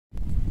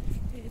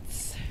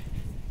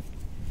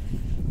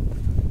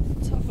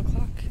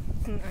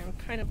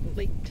kind of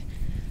late.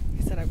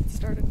 I said I would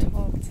start at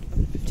 12. It's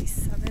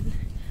 11:57.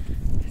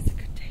 It's a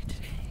good day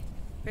today.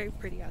 Very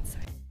pretty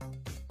outside.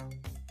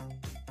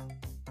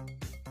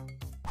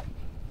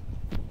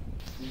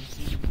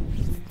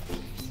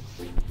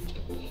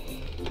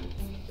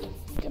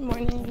 Good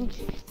morning.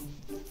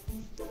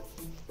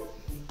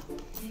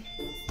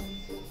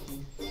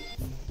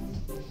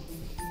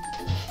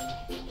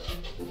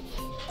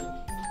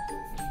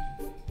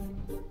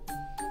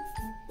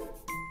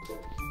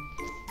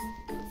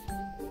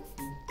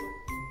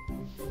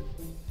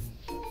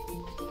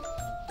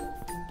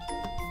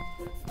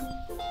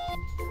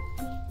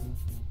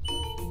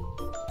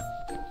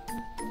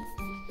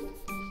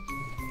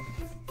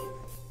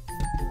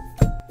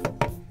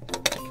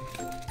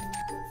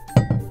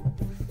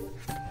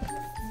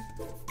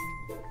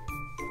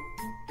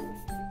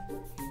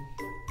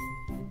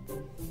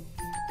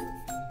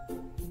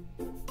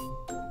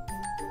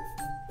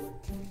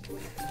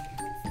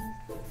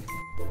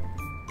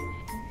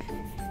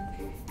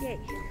 Yay.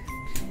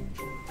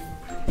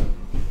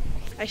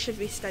 I should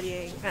be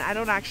studying, and I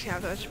don't actually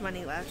have much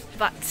money left,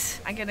 but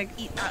I'm gonna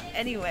eat out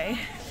anyway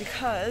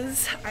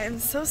because I am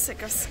so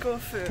sick of school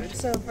food.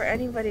 So for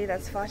anybody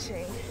that's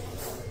watching,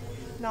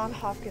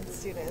 non-Hopkins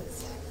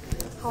students,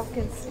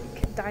 Hopkins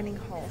dining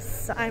halls.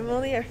 So I'm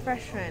only a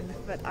freshman,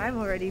 but I'm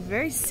already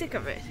very sick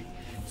of it.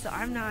 So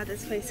I'm now at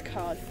this place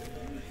called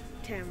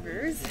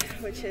Tambur's,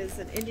 which is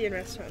an Indian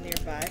restaurant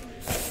nearby.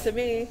 To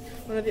me,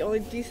 one of the only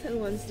decent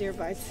ones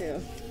nearby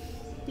too.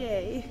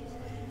 Yay.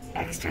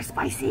 Extra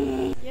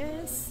spicy!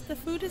 Yes, the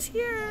food is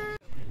here!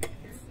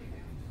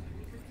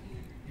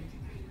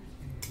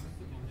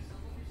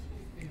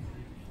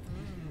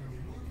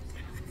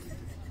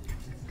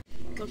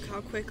 Look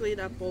how quickly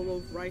that bowl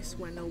of rice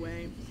went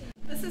away.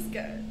 This is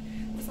good.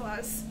 There's a lot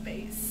of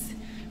space,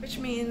 which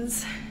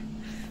means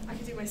I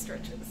can do my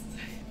stretches.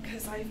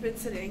 Because I've been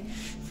sitting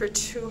for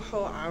 2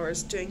 whole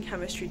hours doing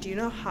chemistry. Do you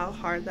know how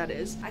hard that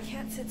is? I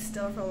can't sit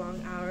still for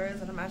long hours,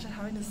 and imagine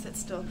having to sit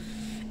still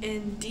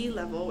in D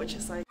level, which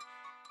is like...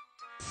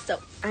 So,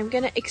 I'm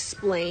gonna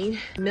explain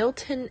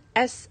Milton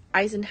S.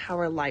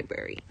 Eisenhower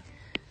Library.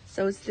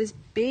 So it's this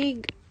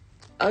big,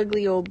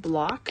 ugly old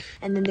block,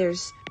 and then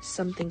there's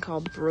something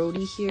called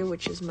Brody here,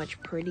 which is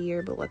much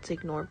prettier, but let's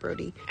ignore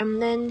Brody.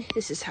 And then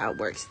this is how it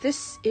works.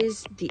 This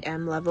is the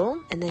M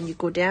level, and then you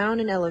go down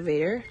an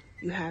elevator.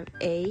 You have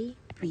A,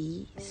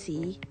 B,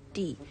 C,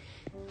 D.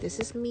 This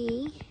is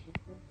me.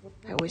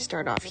 I always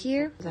start off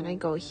here, then I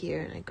go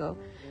here, and I go,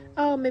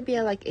 oh, maybe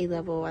I like A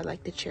level, I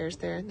like the chairs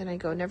there. And then I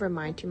go, never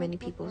mind, too many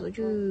people, so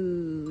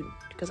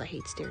because I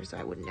hate stairs, so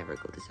I would never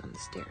go on the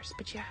stairs.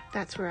 But yeah,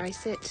 that's where I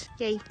sit.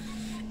 Yay.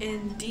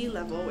 In D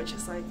level, which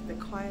is like the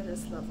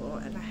quietest level,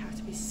 and I have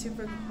to be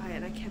super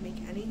quiet, I can't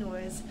make any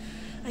noise.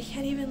 I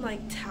can't even like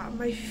tap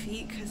my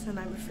feet, because then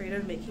I'm afraid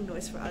of making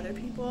noise for other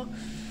people.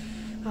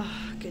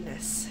 Oh,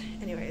 goodness.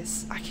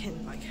 Anyways, I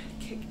can like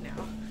kick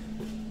now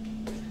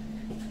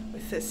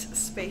with this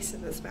space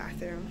in this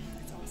bathroom.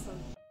 It's awesome.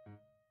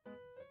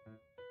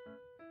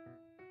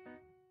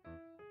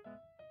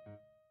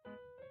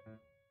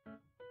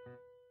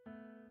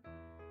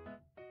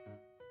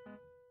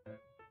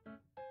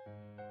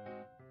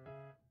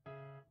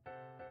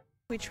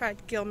 We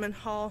tried Gilman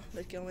Hall,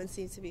 but Gilman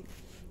seems to be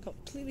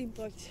completely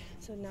booked,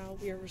 so now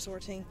we are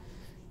resorting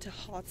to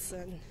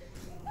Hodson.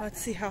 Let's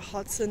see how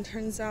Hodson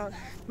turns out.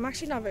 I'm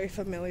actually not very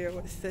familiar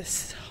with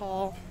this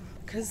hall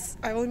because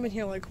I've only been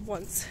here like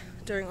once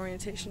during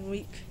orientation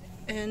week,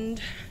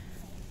 and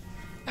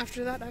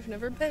after that I've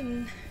never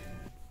been.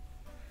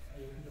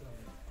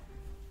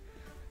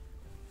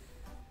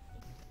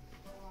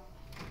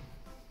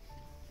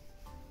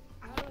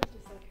 I don't know if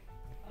it's like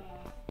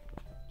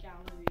a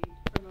gallery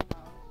from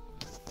above,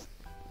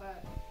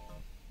 but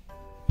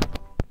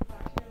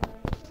actually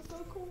it feels so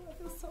cool. I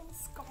feel so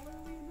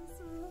scholarly in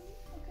this room.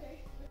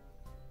 Okay.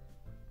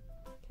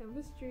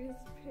 Chemistry is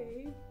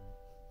paid.